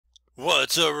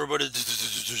What's up, everybody?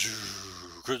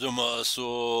 Crypto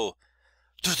muscle.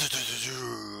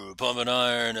 Pumping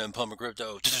iron and pumping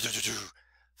crypto.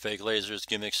 Fake lasers,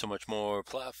 gimmicks, so much more.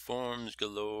 Platforms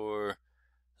galore.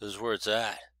 This is where it's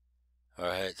at.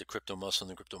 Alright, the Crypto Muscle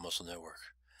and the Crypto Muscle Network.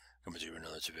 Coming to you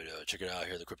another video. Check it out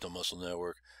here, the Crypto Muscle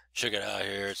Network. Check it out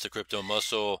here. It's the Crypto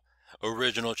Muscle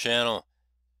original channel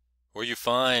where you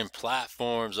find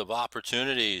platforms of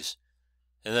opportunities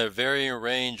in their varying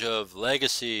range of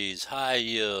legacies, high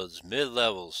yields,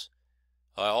 mid-levels,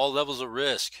 all levels of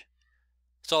risk.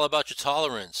 It's all about your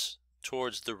tolerance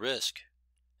towards the risk,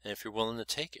 and if you're willing to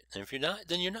take it. And if you're not,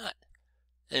 then you're not.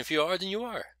 And if you are, then you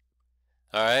are.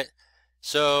 Alright,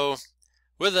 so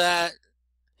with that,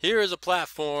 here is a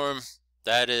platform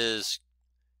that is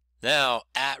now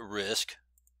at risk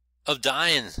of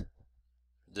dying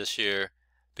this year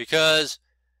because,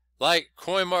 like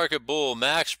CoinMarketBull,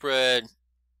 Maxpread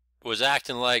was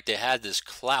acting like they had this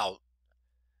clout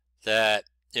that,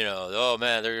 you know, oh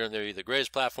man, they're going to be the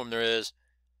greatest platform there is,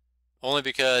 only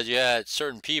because you had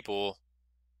certain people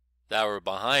that were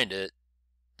behind it.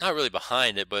 Not really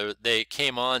behind it, but they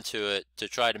came on to it to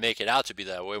try to make it out to be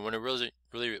that way when it really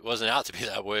wasn't out to be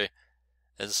that way.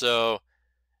 And so,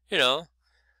 you know,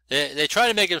 they try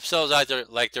to make themselves out there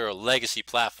like they're a legacy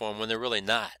platform when they're really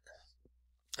not.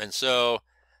 And so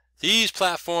these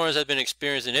platforms have been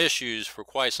experiencing issues for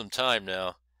quite some time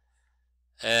now.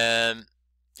 And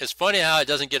it's funny how it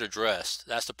doesn't get addressed.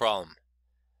 That's the problem.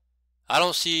 I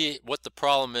don't see what the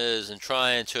problem is in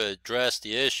trying to address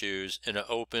the issues in an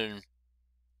open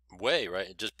way,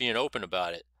 right? Just being open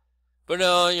about it. But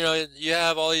no, you know, you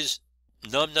have all these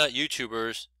numbnut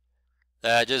YouTubers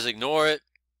that just ignore it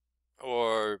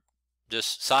or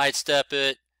just sidestep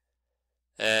it.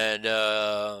 And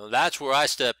that's where I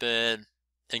step in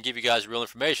and give you guys real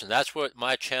information. That's what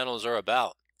my channels are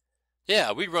about.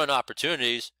 Yeah, we run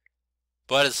opportunities,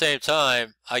 but at the same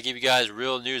time, I give you guys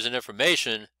real news and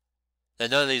information that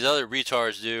none of these other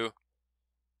retards do,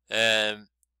 and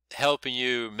helping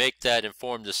you make that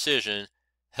informed decision,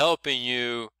 helping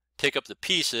you pick up the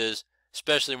pieces,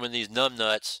 especially when these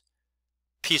numbnuts,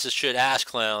 piece of shit ass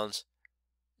clowns,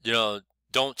 you know,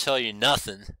 don't tell you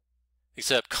nothing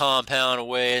except compound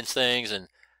away and things and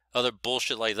other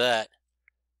bullshit like that.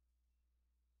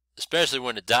 Especially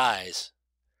when it dies,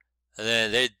 and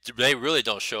then they really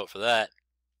don't show up for that.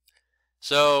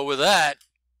 So with that,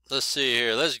 let's see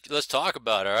here. Let's talk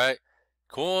about it. All right,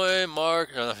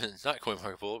 not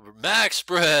CoinMarketBull,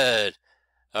 Maxpread.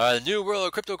 The new world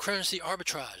of cryptocurrency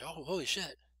arbitrage. Oh, holy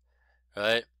shit! All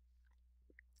right,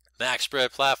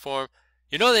 Maxpread platform.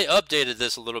 You know they updated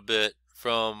this a little bit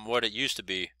from what it used to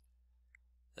be.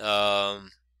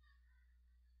 Here's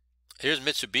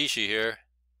Mitsubishi here,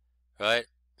 right?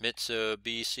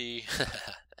 Mitsubishi.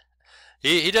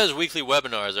 he does weekly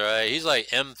webinars, alright? He's like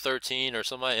M13 or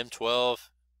something, M12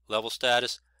 level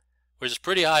status, which is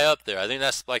pretty high up there. I think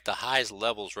that's like the highest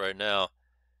levels right now.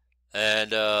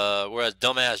 And whereas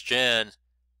dumbass Jan,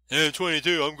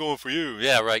 M22, I'm going for you.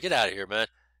 Yeah, right, get out of here, man.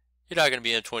 You're not going to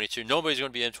be M22. Nobody's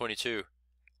going to be M22.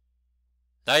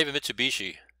 Not even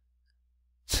Mitsubishi.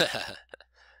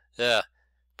 Yeah,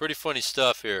 pretty funny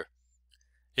stuff here.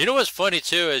 You know what's funny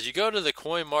too is you go to the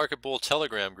CoinMarketBull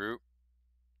Telegram group,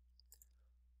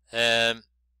 and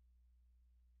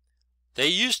they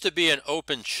used to be an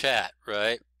open chat,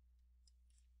 right?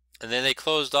 And then they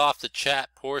closed off the chat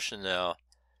portion now,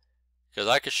 because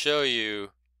I could show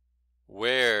you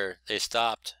where they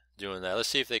stopped doing that. Let's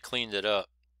see if they cleaned it up.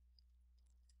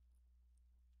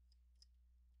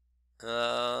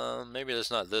 Maybe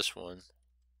that's not this one.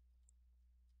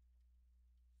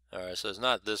 Alright, so it's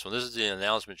not this one. This is the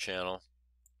announcement channel,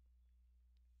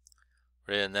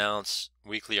 where they announce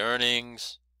weekly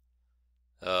earnings,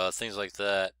 things like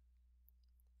that.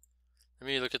 Let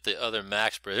me look at the other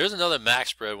Maxpread. There's another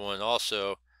Maxpread one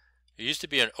also. It used to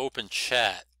be an open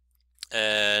chat,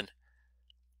 and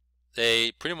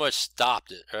they pretty much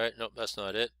stopped it, right? Nope, that's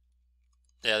not it.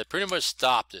 Yeah, they pretty much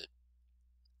stopped it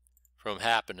from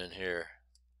happening here.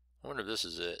 I wonder if this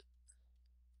is it.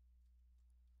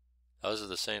 Oh, this is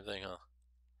the same thing, huh?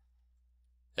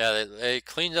 Yeah, they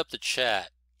cleaned up the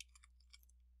chat.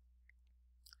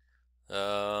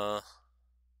 Yeah,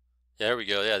 there we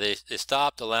go. Yeah, they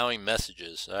stopped allowing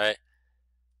messages, alright?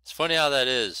 It's funny how that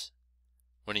is.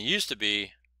 When it used to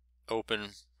be open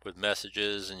with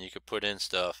messages and you could put in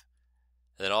stuff,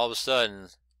 and then all of a sudden,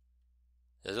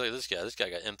 look at this guy. This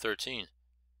guy got M13.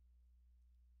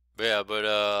 But yeah,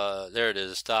 there it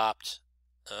is. It stopped.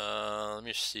 Let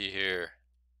me see here.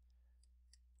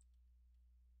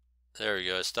 There we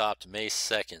go. It stopped May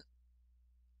 2nd.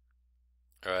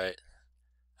 Alright.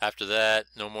 After that,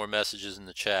 no more messages in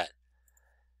the chat.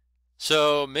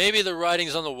 So maybe the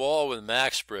writing's on the wall with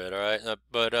Maxpread, all right?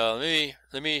 But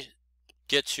let me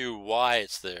get to why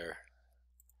it's there.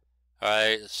 All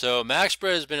right, so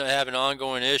Maxpread has been having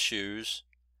ongoing issues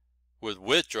with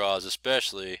withdrawals,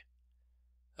 especially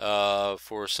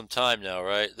for some time now,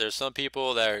 right? There's some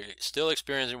people that are still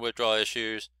experiencing withdrawal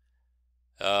issues.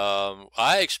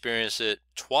 I experienced it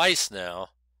twice now.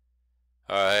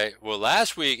 All right, well,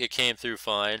 last week it came through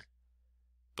fine,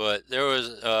 but there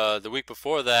was the week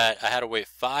before that I had to wait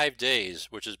 5 days,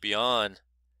 which is beyond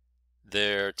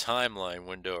their timeline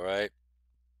window, right?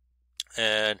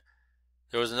 And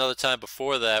there was another time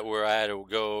before that where I had to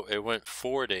go, it went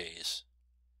 4 days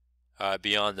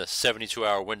beyond the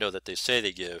 72-hour window that they say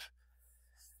they give.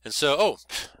 And so, oh,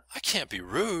 I can't be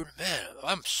rude. Man,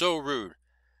 I'm so rude.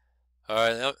 All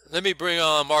right, now, let me bring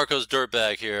on Marco's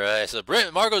Dirtbag here. All right, so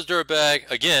Marco's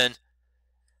Dirtbag, again,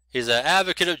 he's an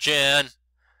advocate of Jan.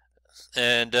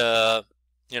 And,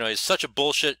 you know, he's such a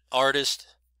bullshit artist.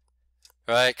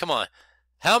 Right? Come on.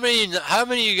 How many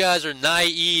of you guys are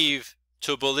naive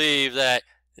to believe that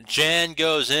Jan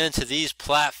goes into these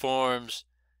platforms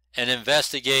and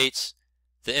investigates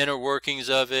the inner workings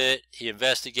of it? He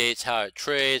investigates how it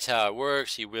trades, how it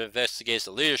works. He investigates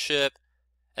the leadership.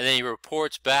 And then he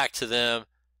reports back to them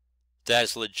that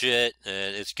it's legit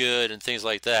and it's good and things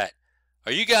like that.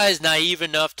 Are you guys naive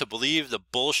enough to believe the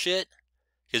bullshit?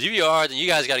 Because if you are, then you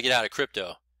guys got to get out of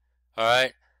crypto. All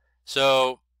right?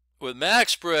 So with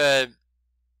Maxpread,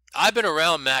 I've been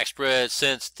around Maxpread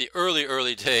since the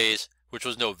early days, which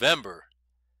was November.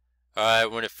 All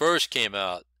right, when it first came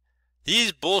out.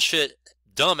 These bullshit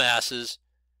dumbasses,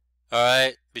 all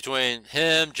right, between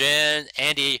him, Jan,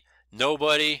 Andy,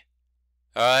 Nobody,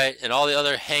 all right, and all the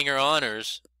other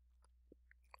hanger-oners,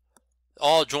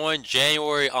 all joined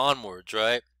January onwards,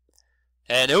 right?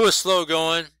 And it was slow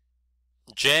going.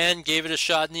 Jan gave it a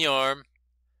shot in the arm,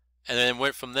 and then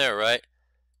went from there, right?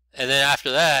 And then after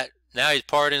that, now he's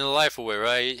partying the life away,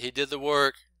 right? He did the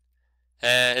work,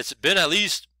 and it's been at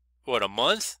least, what, a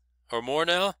month or more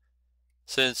now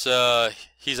since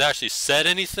he's actually said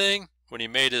anything when he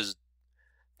made his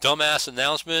dumbass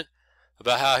announcement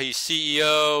about how he's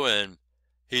CEO and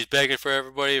he's begging for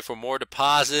everybody for more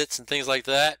deposits and things like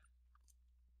that.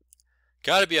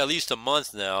 Got to be at least a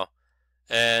month now,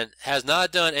 and has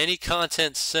not done any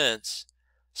content since,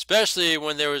 especially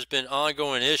when there has been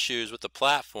ongoing issues with the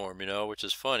platform, you know, which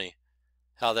is funny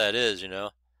how that is, you know.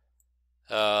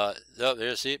 There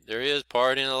he is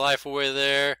partying the life away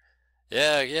there.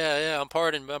 Yeah, I'm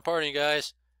partying,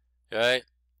 guys. Right?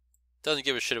 Doesn't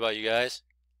give a shit about you guys.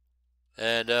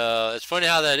 And it's funny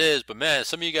how that is, but man,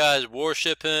 some of you guys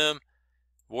worship him,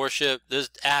 worship this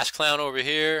ass clown over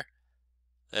here,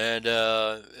 and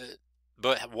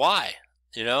but why?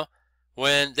 You know,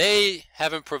 when they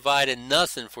haven't provided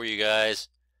nothing for you guys,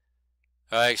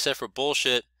 all right, except for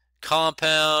bullshit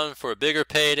compound for a bigger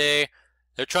payday.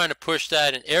 They're trying to push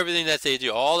that in everything that they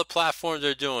do. All the platforms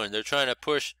they're doing, they're trying to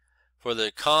push for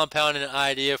the compounding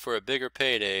idea for a bigger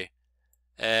payday.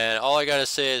 And all I gotta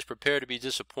say is prepare to be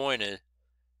disappointed,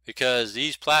 because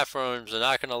these platforms are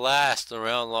not gonna last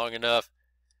around long enough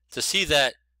to see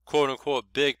that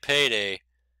quote-unquote big payday,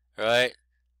 right?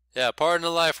 Yeah, partying the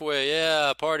life away.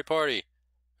 Yeah, party,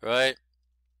 right?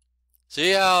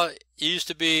 See how it used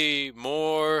to be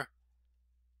more,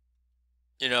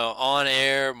 you know, on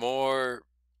air, more,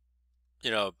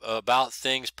 you know, about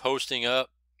things posting up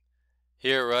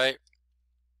here, right?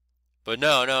 But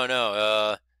no. You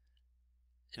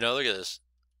know, look at this.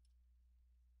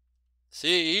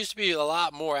 See, it used to be a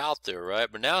lot more out there, right?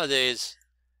 But nowadays,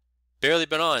 barely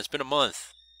been on. It's been a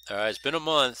month. All right, it's been a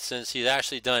month since he's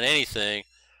actually done anything,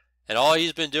 and all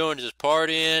he's been doing is just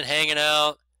partying, hanging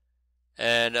out,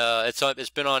 and it's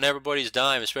been on everybody's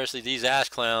dime, especially these ass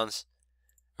clowns,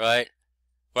 right?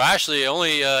 Well, actually,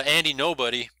 only Andy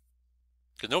Nobody,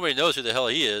 because nobody knows who the hell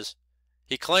he is.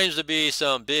 He claims to be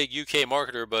some big UK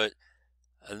marketer, but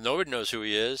nobody knows who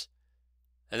he is.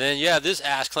 And then you have this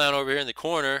ass clown over here in the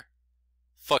corner,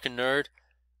 fucking nerd,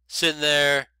 sitting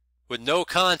there with no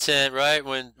content, right?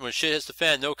 When shit hits the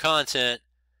fan, no content.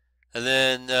 And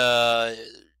then,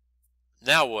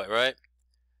 now what, right?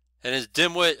 And his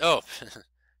dimwit, oh,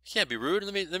 can't be rude.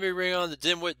 Let me bring on the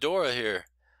dimwit Dora here.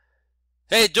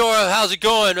 Hey Dora, how's it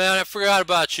going, man? I forgot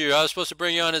about you. I was supposed to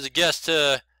bring you on as a guest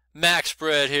to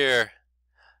Maxpread here.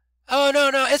 Oh, no,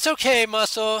 it's okay,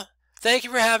 Muscle. Thank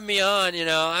you for having me on. You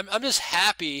know, I'm just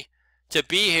happy to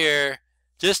be here,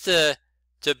 just to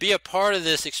be a part of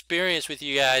this experience with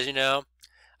you guys, you know.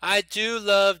 I do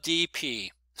love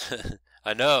DP.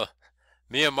 I know.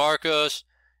 Me and Marcos,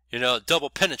 you know, double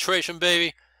penetration,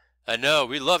 baby. I know,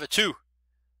 we love it too.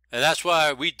 And that's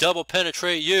why we double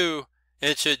penetrate you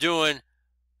into doing,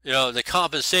 the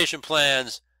compensation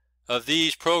plans of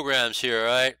these programs here,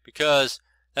 right? Because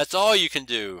that's all you can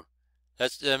do.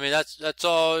 That's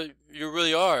all you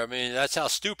really are. I mean, that's how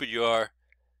stupid you are.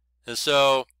 And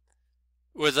so,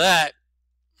 with that,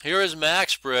 here is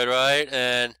Maxpread, right?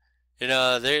 And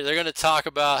they're going to talk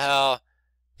about how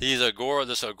this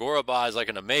Agora bot is like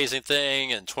an amazing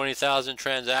thing, and 20,000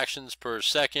 transactions per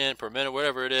second, per minute,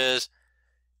 whatever it is.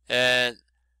 And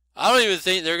I don't even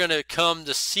think they're going to come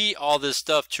to see all this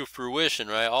stuff to fruition,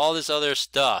 right? All this other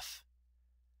stuff,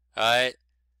 right?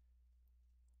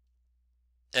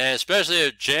 And especially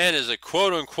if Jan is a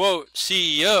quote-unquote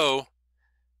CEO,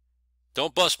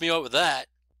 don't bust me up with that.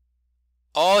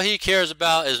 All he cares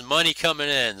about is money coming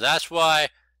in. That's why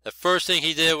the first thing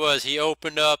he did was he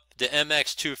opened up the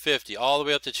MX 250 all the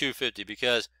way up to 250,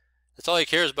 because that's all he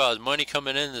cares about is money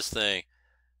coming in this thing.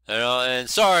 And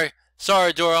sorry,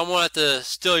 Dora, I won't have to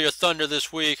steal your thunder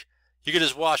this week. You can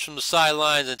just watch from the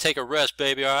sidelines and take a rest,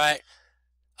 baby, all right?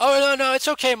 Oh, no, it's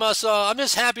okay, Muscle. I'm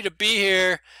just happy to be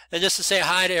here and just to say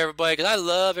hi to everybody, because I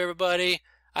love everybody.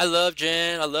 I love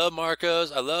Jen. I love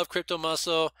Marcos. I love Crypto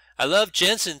Muscle. I love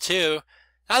Jensen, too.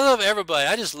 I love everybody.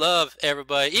 I just love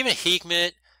everybody. Even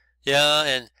Heekmit,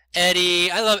 and Eddie.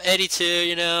 I love Eddie,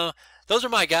 too, Those are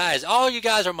my guys. All you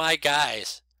guys are my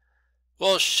guys.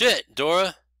 Well, shit,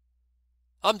 Dora.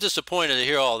 I'm disappointed to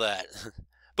hear all that.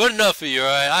 But enough of you, all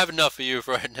right? I have enough of you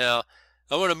for right now.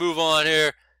 I want to move on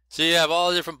here. So you have all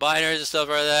the different binaries and stuff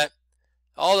like that.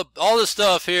 All the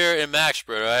stuff here in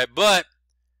Maxpread, right? But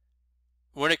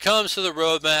when it comes to the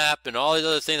roadmap and all these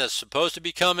other things that's supposed to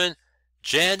be coming,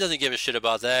 Jan doesn't give a shit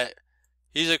about that.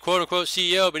 He's a quote-unquote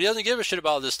CEO, but he doesn't give a shit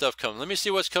about this stuff coming. Let me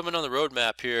see what's coming on the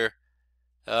roadmap here.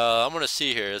 I'm going to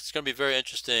see here. It's going to be very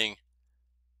interesting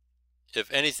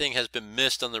if anything has been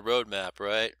missed on the roadmap,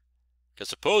 right? Because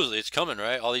supposedly it's coming,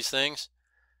 right? All these things.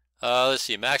 Let's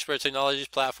see. Maxpread Technologies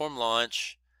platform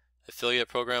launch. Affiliate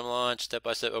program launch.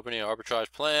 Step-by-step opening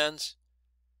arbitrage plans.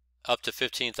 Up to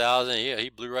 15,000. Yeah, he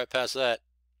blew right past that.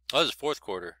 Oh, this is fourth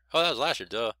quarter. Oh, that was last year,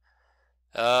 duh.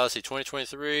 Let's see,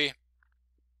 2023.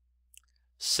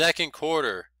 Second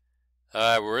quarter.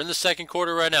 We're in the second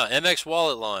quarter right now. MX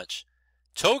Wallet launch.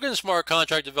 Token smart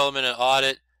contract development and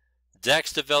audit.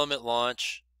 DEX development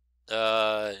launch.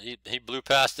 He blew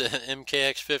past the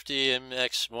MKX50,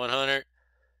 MX100.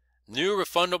 New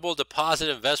refundable deposit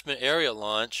investment area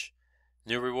launch.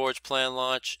 New rewards plan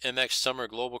launch. MX Summer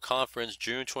Global Conference,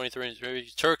 June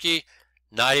 2023, Turkey.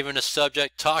 Not even a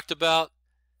subject talked about.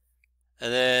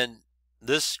 And then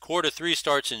this quarter 3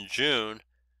 starts in June.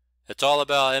 It's all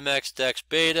about MX DEX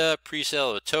beta,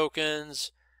 pre-sale of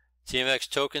tokens, TMX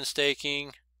token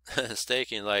staking.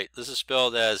 Staking, like, this is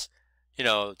spelled as,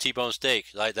 T-bone steak.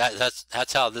 Like,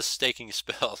 that's how this staking is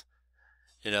spelled.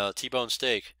 T-bone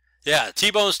steak. Yeah,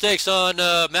 T-bone steaks on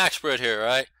Maxpread here,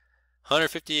 right?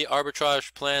 150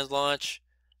 arbitrage plans launch.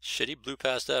 Shit, he blew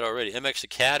past that already. MX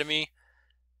Academy.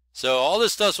 So all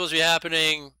this stuff's supposed to be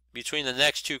happening between the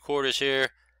next 2 quarters here.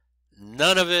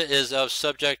 None of it is of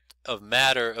subject of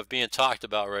matter of being talked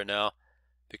about right now.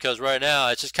 Because right now,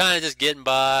 it's just kind of just getting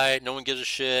by. No one gives a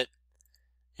shit.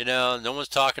 No one's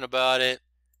talking about it.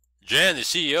 Jan, the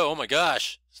CEO, oh my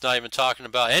gosh. It's not even talking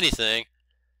about anything.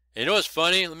 And you know what's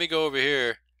funny? Let me go over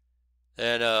here.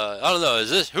 And I don't know,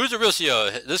 who's the real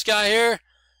CEO? This guy here?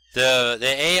 The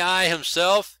AI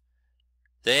himself?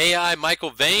 The AI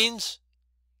Michael Vaines?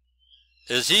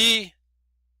 Is he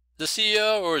the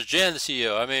CEO or is Jan the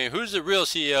CEO? I mean, who's the real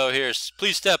CEO here?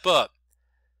 Please step up.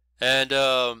 And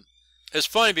it's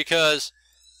funny because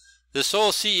this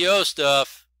whole CEO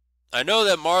stuff, I know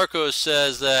that Marcos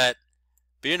says that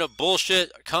being a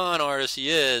bullshit con artist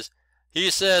he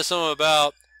says something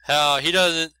about how he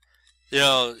doesn't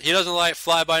like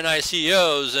fly-by-night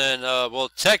CEOs, and well,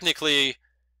 technically,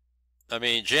 I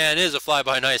mean, Jan is a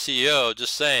fly-by-night CEO,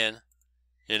 just saying,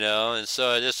 and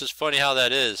so it's just funny how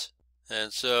that is.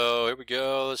 And so here we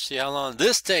go. Let's see how long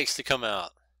this takes to come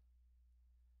out.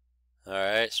 All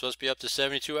right, it's supposed to be up to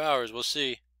 72 hours. We'll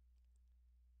see.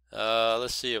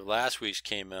 Let's see if last week's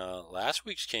came out. Last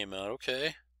week's came out.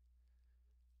 Okay.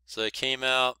 So it came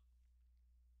out.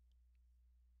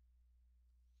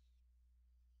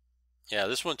 Yeah,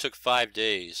 this one took 5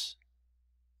 days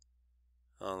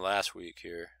on last week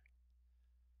here,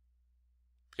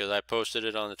 because I posted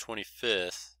it on the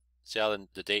 25th. See how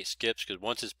the date skips? Because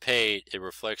once it's paid, it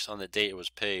reflects on the date it was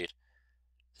paid.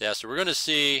 Yeah, so we're going to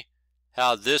see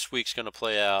how this week's going to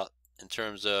play out in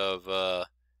terms of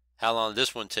how long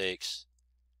this one takes.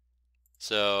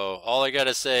 So all I got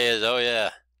to say is, oh yeah,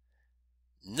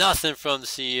 nothing from the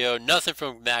CEO, nothing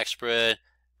from Maxpread.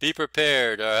 Be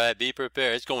prepared, all right? Be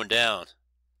prepared. It's going down.